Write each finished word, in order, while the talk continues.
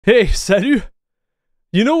Hey, salut!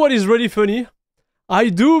 You know what is really funny? I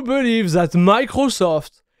do believe that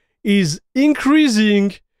Microsoft is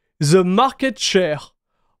increasing the market share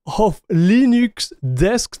of Linux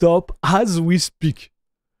desktop as we speak.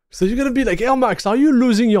 So you're gonna be like, Air Max, are you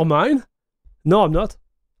losing your mind? No, I'm not.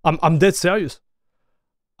 I'm dead serious.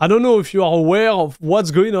 I don't know if you are aware of what's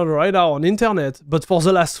going on right now on internet, but for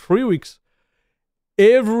the last 3 weeks,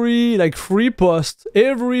 every 3 posts,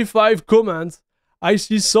 every 5 comments, I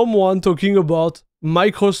see someone talking about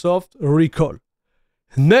Microsoft recall.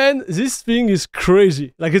 Man, this thing is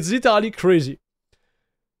crazy. It's literally crazy.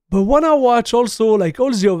 But when I watch also all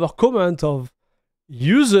the other comments of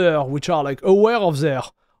users which are aware of their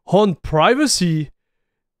own privacy,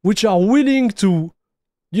 which are willing to,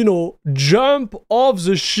 jump off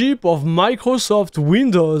the ship of Microsoft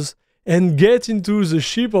Windows and get into the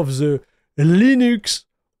ship of the Linux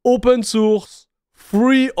open source,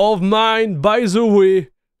 free of mind, by the way.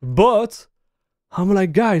 But I'm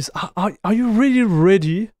like, guys, are you really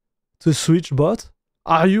ready to switch bot?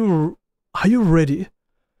 Are you ready?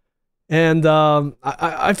 And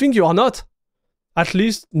I think you are not. At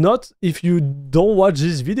least not if you don't watch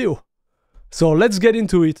this video. So let's get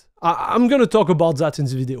into it. I'm gonna talk about that in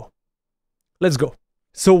the video. Let's go.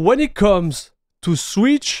 So when it comes to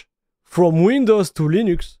switch from Windows to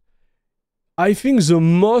Linux, I think the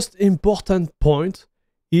most important point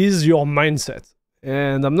is your mindset.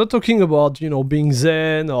 And I'm not talking about, being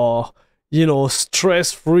zen or,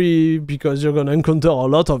 stress-free because you're gonna encounter a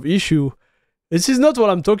lot of issue. This is not what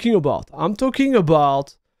I'm talking about. I'm talking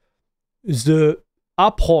about the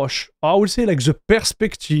approach, I would say the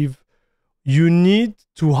perspective you need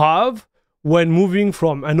to have when moving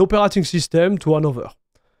from an operating system to another.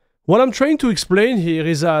 What I'm trying to explain here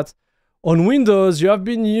is that on Windows, you have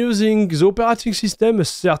been using the operating system a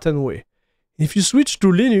certain way. If you switch to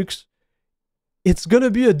Linux, it's gonna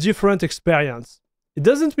be a different experience. It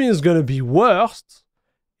doesn't mean it's gonna be worse.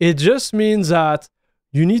 It just means that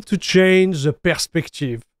you need to change the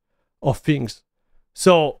perspective of things.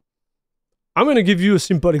 So I'm gonna give you a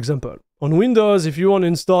simple example. On Windows, if you want to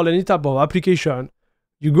install any type of application,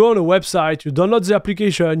 you go on a website, you download the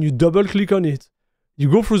application, you double click on it, you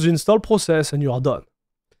go through the install process and you are done.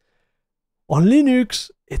 On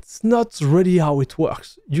Linux, it's not really how it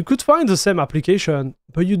works. You could find the same application,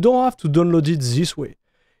 but you don't have to download it this way.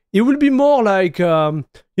 It will be more like, the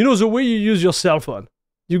way you use your cell phone.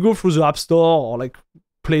 You go through the App Store or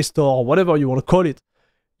Play Store or whatever you want to call it.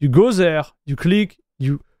 You go there, you click,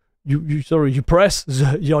 you press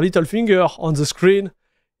your little finger on the screen,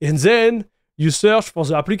 and then you search for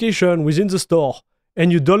the application within the store,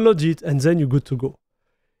 and you download it, and then you're good to go.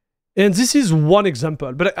 And this is one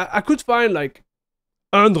example, but I could find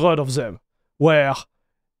 100 of them where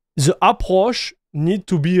the approach need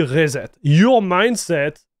to be reset. Your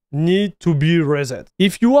mindset need to be reset.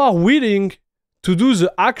 If you are willing to do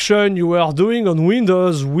the action you were doing on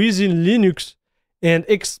Windows within Linux and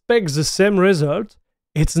expect the same result,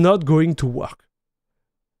 it's not going to work.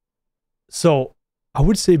 So I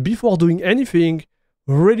would say before doing anything,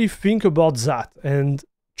 really think about that and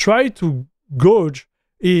try to gauge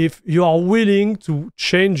if you are willing to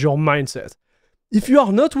change your mindset. If you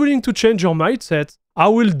are not willing to change your mindset, I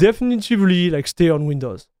will definitively stay on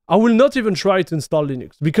Windows. I will not even try to install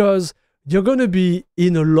Linux because you're gonna be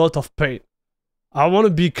in a lot of pain. I want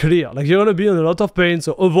to be clear, you're gonna be in a lot of pain,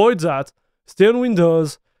 so avoid that. Stay on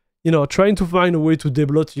Windows, trying to find a way to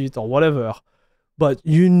debloat it or whatever. But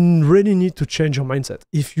you really need to change your mindset.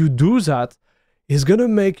 If you do that, it's gonna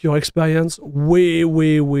make your experience way,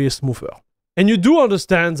 way, way smoother. And you do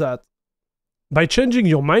understand that by changing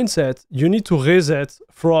your mindset, you need to reset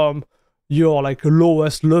from your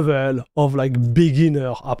lowest level of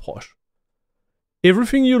beginner approach.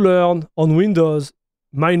 Everything you learn on Windows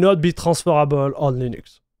might not be transferable on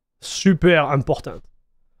Linux. Super important.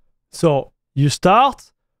 So you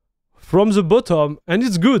start from the bottom and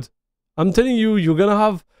it's good. I'm telling you, you're gonna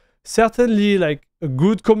have certainly a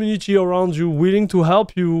good community around you willing to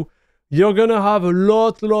help you. You're gonna have a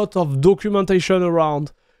lot of documentation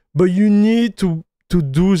around, but you need to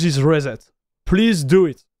do this reset. Please do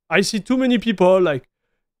it. I see too many people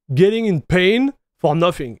getting in pain for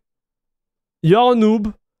nothing. You're a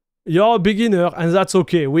noob, you're a beginner, and that's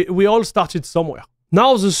okay. We all started somewhere.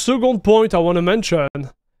 Now the second point I want to mention,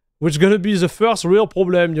 which is gonna be the first real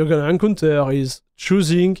problem you're gonna encounter, is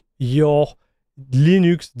choosing your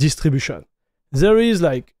Linux distribution. There is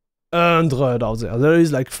 100 out there. There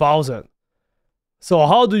is 1,000. So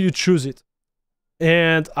how do you choose it?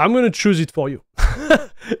 And I'm gonna choose it for you.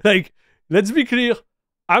 Let's be clear.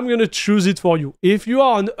 I'm gonna choose it for you. If you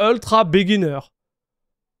are an ultra beginner,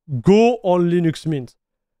 go on Linux Mint.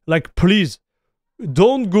 Like, please,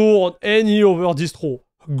 don't go on any other distro.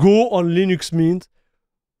 Go on Linux Mint.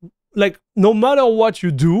 Like, no matter what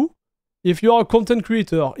you do, if you are a content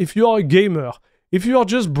creator, if you are a gamer, if you are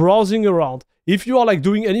just browsing around, if you are like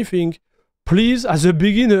doing anything, please, as a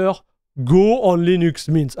beginner, go on Linux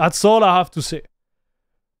Mint. That's all I have to say.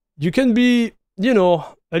 You can be, you know,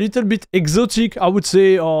 a little bit exotic, I would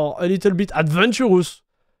say, or a little bit adventurous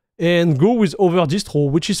and go with other distro,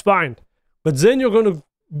 which is fine. But then you're going to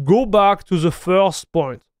go back to the first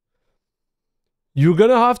point. You're going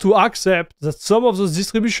to have to accept that some of those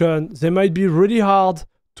distributions, they might be really hard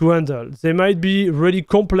to handle. They might be really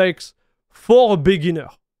complex for a beginner,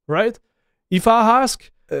 right? If I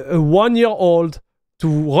ask a 1-year-old to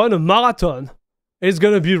run a marathon, it's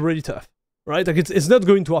going to be really tough, right? Like it's not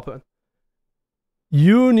going to happen.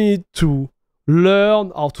 You need to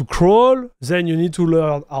learn how to crawl, then you need to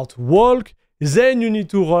learn how to walk, then you need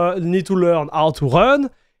to learn how to run,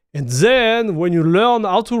 and then when you learn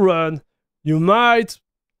how to run, you might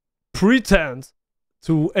pretend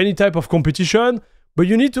to any type of competition, but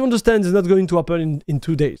you need to understand it's not going to happen in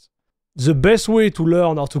 2 days. The best way to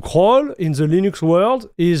learn how to crawl in the Linux world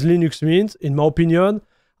is Linux Mint, in my opinion.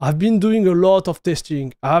 I've been doing a lot of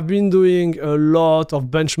testing. I've been doing a lot of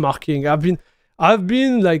benchmarking. I've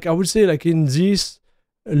been like, I would say like in this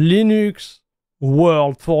Linux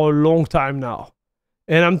world for a long time now.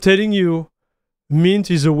 And I'm telling you,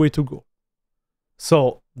 Mint is the way to go.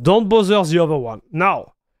 So don't bother the other one.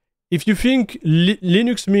 Now, if you think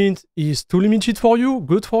Linux Mint is too limited for you,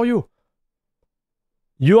 good for you.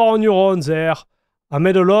 You are on your own there. I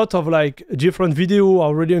made a lot of like different videos.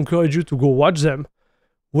 I really encourage you to go watch them.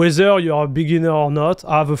 Whether you're a beginner or not,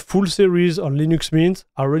 I have a full series on Linux Mint.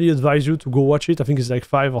 I really advise you to go watch it. I think it's like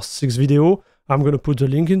 5 or 6 videos. I'm going to put the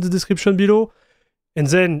link in the description below. And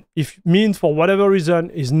then if Mint, for whatever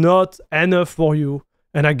reason, is not enough for you,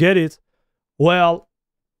 and I get it, well,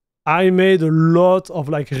 I made a lot of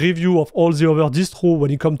like review of all the other distros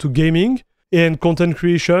when it comes to gaming and content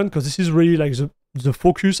creation, because this is really like the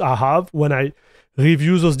focus I have when I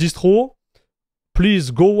review those distros.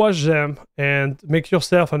 Please go watch them and make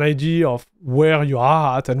yourself an idea of where you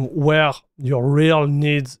are at and where your real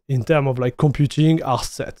needs in terms of like computing are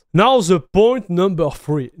set. Now the point number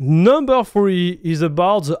 3. Number 3 is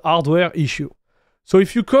about the hardware issue. So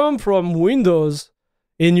if you come from Windows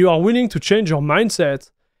and you are willing to change your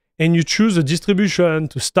mindset and you choose a distribution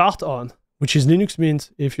to start on, which is Linux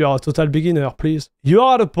Mint, if you are a total beginner, please, you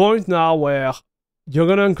are at a point now where you're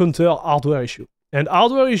going to encounter hardware issue. And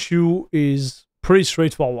hardware issue is pretty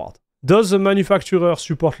straightforward. Does the manufacturer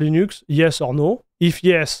support Linux? Yes or no? If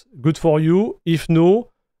yes, good for you. If no,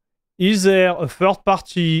 is there a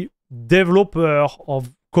third-party developer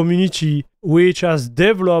of community which has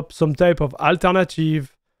developed some type of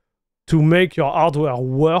alternative to make your hardware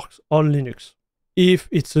work on Linux? If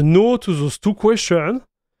it's a no to those 2 questions,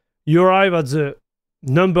 you arrive at the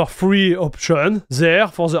number 3 option there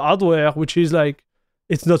for the hardware, which is like,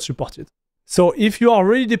 it's not supported. So if you are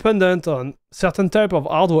really dependent on certain type of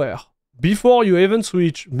hardware, before you even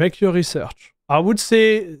switch, make your research. I would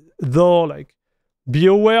say, though, like, be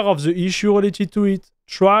aware of the issue related to it.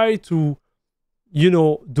 Try to, you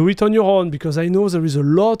know, do it on your own, because I know there is a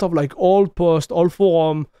lot of like old posts, old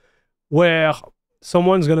forum, where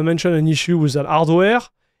someone's going to mention an issue with that hardware,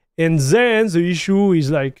 and then the issue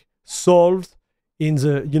is like solved in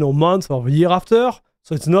the, you know, month or year after.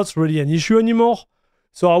 So it's not really an issue anymore.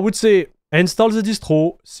 So I would say, install the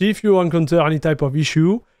distro, see if you encounter any type of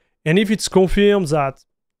issue, and if it's confirmed that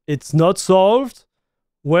it's not solved,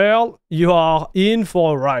 well, you are in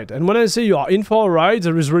for a ride. And when I say you are in for a ride,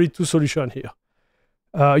 there is really 2 solutions here.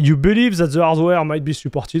 You believe that the hardware might be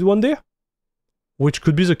supported one day, which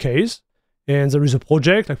could be the case, and there is a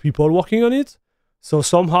project, like people working on it, so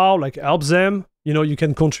somehow like help them, you know, you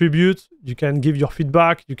can contribute, you can give your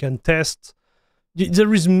feedback, you can test.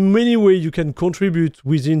 There is many ways you can contribute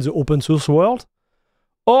within the open source world,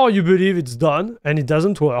 or you believe it's done and it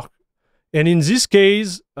doesn't work. And in this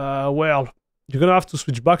case, well, you're going to have to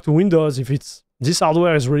switch back to Windows if it's this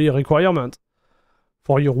hardware is really a requirement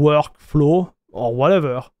for your workflow or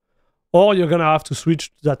whatever, or you're going to have to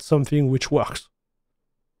switch to that something which works.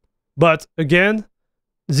 But again,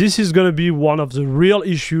 this is going to be one of the real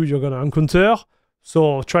issues you're going to encounter.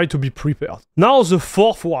 So try to be prepared. Now the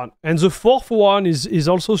 4th one, and the 4th one is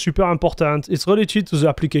also super important. It's related to the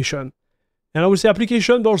application. And I would say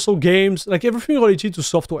application, but also games, like everything related to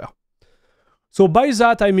software. So by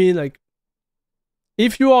that, I mean like,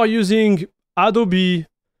 if you are using Adobe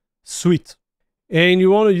Suite and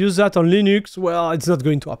you want to use that on Linux, well, it's not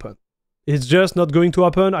going to happen. It's just not going to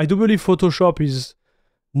happen. I do believe Photoshop is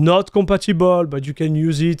not compatible, but you can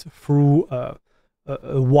use it through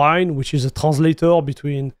Wine, which is a translator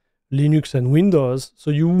between Linux and Windows.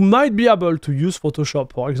 So you might be able to use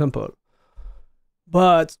Photoshop, for example.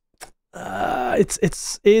 But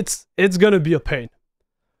it's gonna be a pain.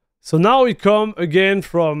 So now we come again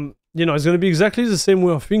from, you know, it's gonna be exactly the same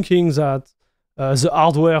way of thinking that the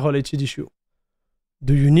hardware related issue.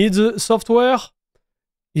 Do you need the software?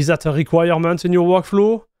 Is that a requirement in your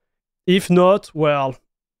workflow? If not, well,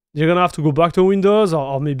 you're gonna have to go back to Windows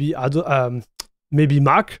or maybe maybe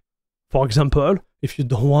Mac, for example, if you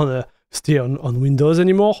don't want to stay on Windows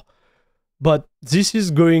anymore. But this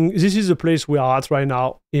is the place we are at right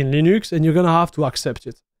now in Linux, and you're gonna have to accept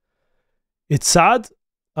it. It's sad.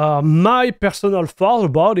 My personal thought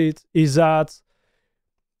about it is that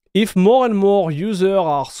if more and more users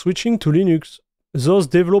are switching to Linux, those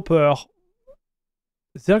developers,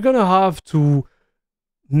 they're gonna have to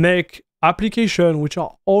make applications which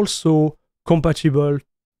are also compatible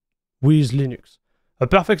with Linux. A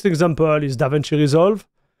perfect example is DaVinci Resolve.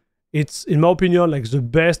 It's, in my opinion, like the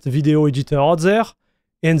best video editor out there,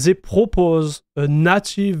 and they propose a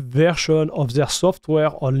native version of their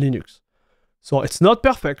software on Linux. So it's not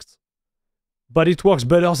perfect, but it works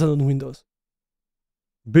better than on Windows.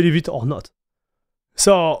 Believe it or not.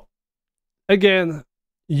 So, again,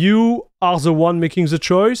 you are the one making the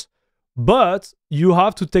choice, but you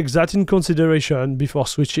have to take that in consideration before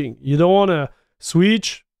switching. You don't want to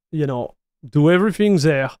switch, you know, do everything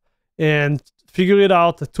there and figure it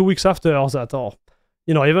out 2 weeks after that, or,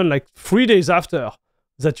 you know, even like 3 days after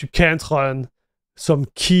that, you can't run some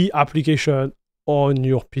key application on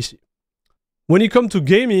your PC. When it comes to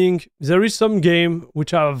gaming, there is some game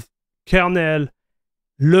which have kernel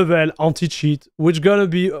level anti-cheat, which gonna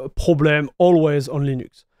be a problem always on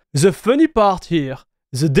Linux. The funny part here,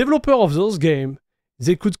 the developer of those games,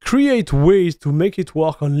 they could create ways to make it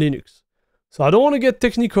work on Linux. So I don't want to get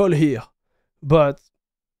technical here, but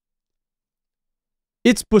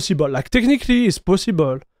it's possible. Like, technically, it's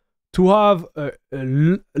possible to have a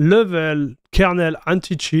level kernel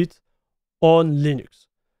anti-cheat on Linux.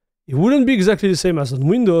 It wouldn't be exactly the same as on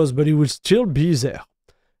Windows, but it will still be there.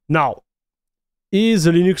 Now, is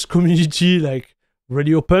the Linux community like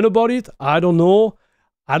really open about it? I don't know.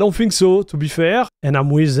 I don't think so, to be fair, and I'm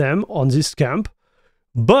with them on this camp,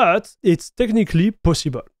 but it's technically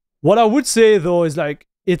possible. What I would say though is like,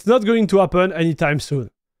 it's not going to happen anytime soon.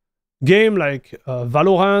 Game like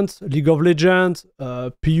Valorant, League of Legends,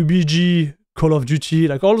 PUBG, Call of Duty,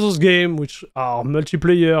 like all those games which are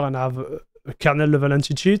multiplayer and have a kernel level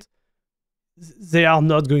anti-cheat, they are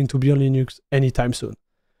not going to be on Linux anytime soon.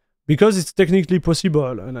 Because it's technically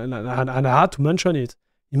possible, and I had to mention it.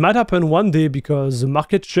 It might happen one day because the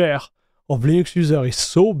market share of Linux users is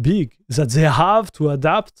so big that they have to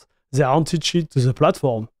adapt their anti-cheat to the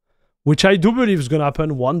platform, which I do believe is going to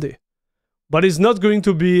happen one day. But it's not going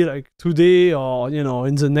to be like today or, you know,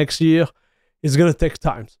 in the next year. It's going to take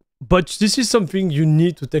time. But this is something you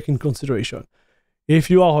need to take in consideration. If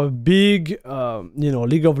you are a big, you know,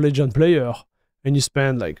 League of Legends player and you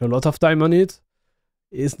spend like a lot of time on it,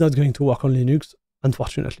 it's not going to work on Linux,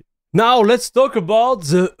 unfortunately. Now let's talk about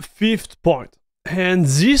the fifth point. And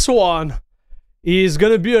this one is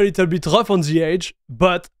gonna be a little bit rough on the edge,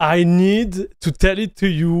 but I need to tell it to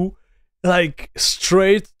you like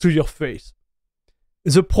straight to your face.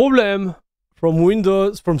 The problem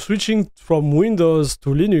from switching from Windows to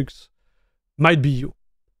Linux might be you.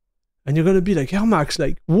 And you're gonna be like, yeah, Max,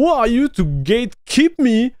 like, who are you to keep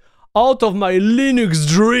me out of my Linux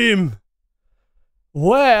dream?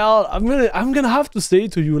 Well, I'm gonna have to say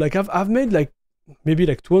to you, like, I've made like maybe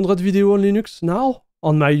like 200 videos on Linux now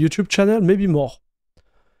on my YouTube channel, maybe more.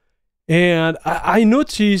 And I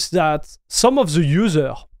noticed that some of the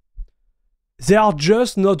users, they are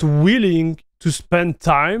just not willing to spend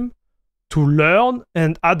time to learn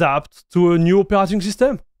and adapt to a new operating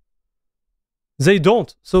system. They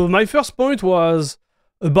don't. So my first point was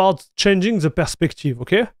about changing the perspective,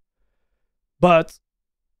 okay? But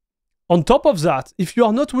on top of that, if you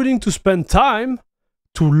are not willing to spend time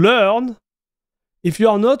to learn, if you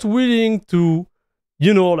are not willing to,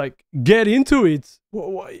 you know, like get into it,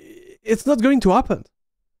 it's not going to happen.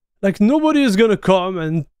 Like, nobody is going to come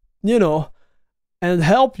and, you know, and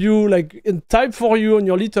help you, like, and type for you on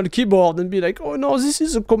your little keyboard and be like, oh no, this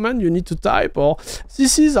is a command you need to type, or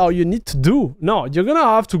this is how you need to do. No, you're going to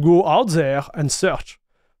have to go out there and search.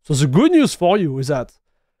 So the good news for you is that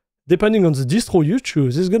depending on the distro you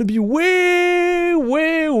choose, it's going to be way,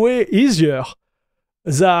 way, way easier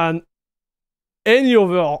than any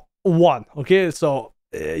other one, okay? So,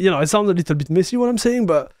 you know, it sounds a little bit messy what I'm saying,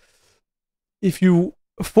 but if you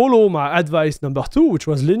follow my advice number 2, which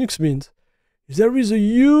was Linux Mint, there is a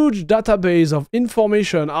huge database of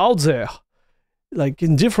information out there, like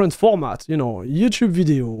in different formats, you know, YouTube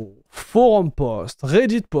video, forum post,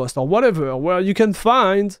 Reddit post, or whatever, where you can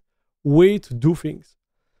find way to do things.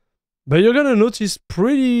 But you're gonna notice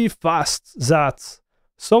pretty fast that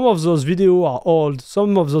some of those videos are old,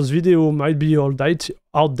 some of those videos might be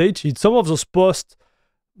outdated, some of those posts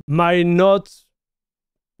might not,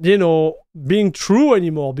 you know, being true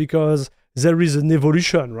anymore because there is an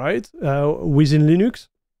evolution, right, within Linux.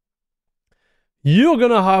 You're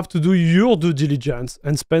gonna have to do your due diligence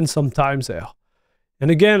and spend some time there. And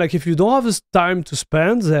again, like if you don't have this time to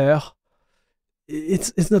spend there,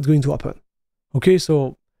 it's not going to happen. Okay,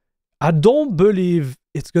 so I don't believe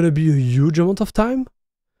it's gonna be a huge amount of time,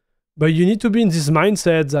 but you need to be in this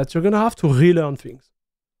mindset that you're gonna have to relearn things.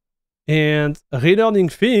 And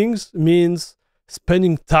relearning things means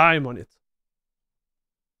spending time on it.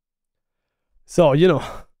 So, you know,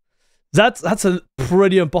 that's a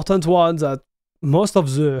pretty important one that most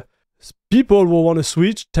of the people who want to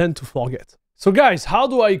switch tend to forget. So guys, how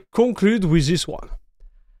do I conclude with this one?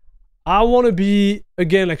 I want to be,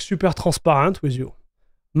 again, like super transparent with you.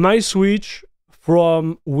 My switch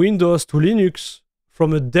from Windows to Linux,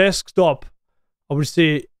 from a desktop, I would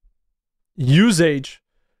say, usage,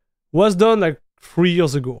 was done like 3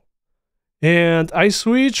 years ago. And I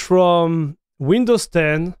switched from Windows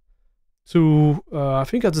 10 to, I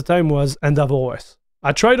think at the time was DaVinci.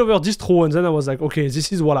 I tried over distro and then I was like, okay,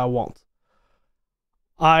 this is what I want.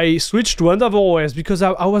 I switched to DaVinci because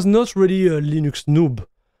I was not really a Linux noob.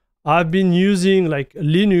 I've been using like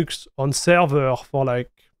Linux on server for like,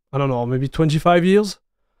 I don't know, maybe 25 years.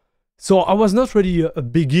 So I was not really a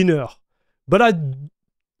beginner, but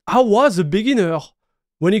I was a beginner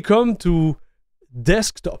when it comes to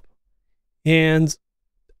desktop. And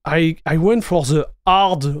I went for the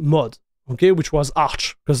hard mode, okay, which was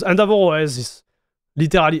Arch, because DaVinci is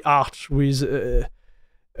literally Arch with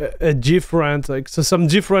a different, like, so some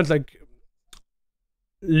different, like,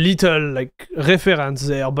 little, like, reference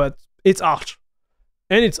there, but it's Arch.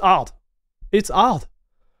 And it's hard. It's hard.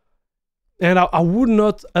 And I would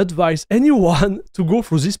not advise anyone to go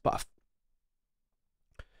through this path.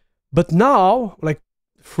 But now, like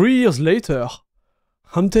 3 years later,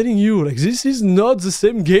 I'm telling you, like, this is not the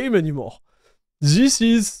same game anymore. This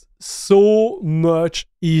is so much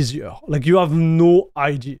easier. Like, you have no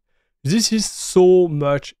idea. This is so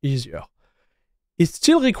much easier. It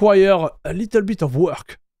still requires a little bit of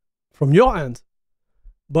work from your end.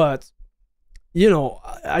 But, you know,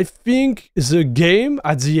 I think the game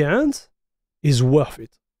at the end is worth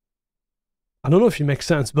it. I don't know if it makes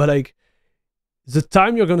sense, but like, the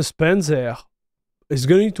time you're going to spend there is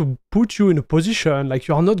going to put you in a position like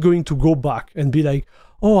you are not going to go back and be like,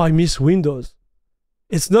 oh, I miss Windows.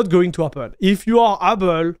 It's not going to happen if you are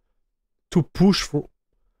able to push through.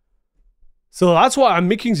 So that's why I'm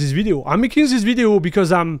making this video. I'm making this video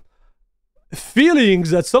because I'm feeling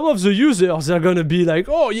that some of the users are going to be like,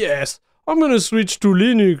 oh yes, I'm going to switch to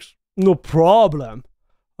Linux. No problem.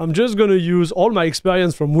 I'm just going to use all my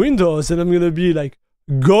experience from Windows and I'm going to be like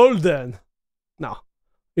golden. No,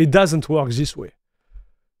 it doesn't work this way.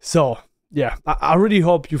 So yeah, I really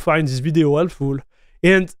hope you find this video helpful.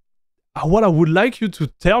 And what I would like you to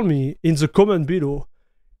tell me in the comment below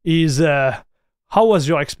is how was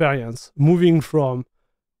your experience moving from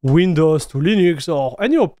Windows to Linux or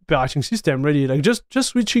any operating system really, like just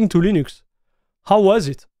switching to Linux. How was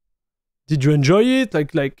it? Did you enjoy it?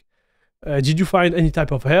 Did you find any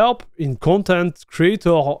type of help in content creator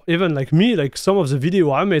or even like me, like some of the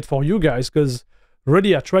video I made for you guys, because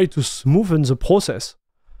really I try to smoothen the process.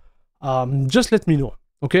 Just let me know,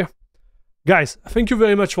 okay? Guys, thank you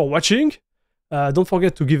very much for watching. Don't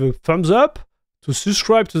forget to give a thumbs up, to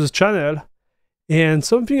subscribe to the channel. And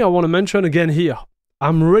something I want to mention again here,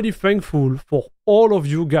 I'm really thankful for all of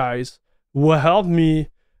you guys who helped me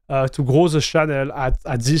to grow the channel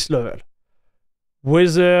at this level.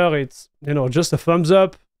 Whether it's, you know, just a thumbs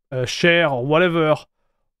up, a share or whatever,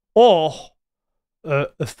 or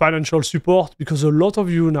a financial support, because a lot of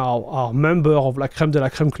you now are members of La Crème de la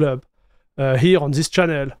Crème Club here on this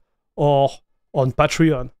channel or on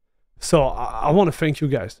Patreon. So I want to thank you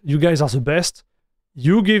guys. You guys are the best.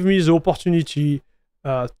 You give me the opportunity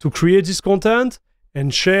to create this content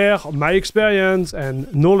and share my experience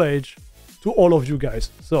and knowledge to all of you guys.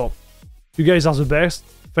 So you guys are the best.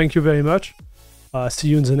 Thank you very much. See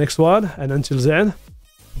you in the next one. And until then,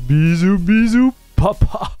 bisous, bisous,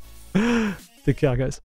 papa. Take care, guys.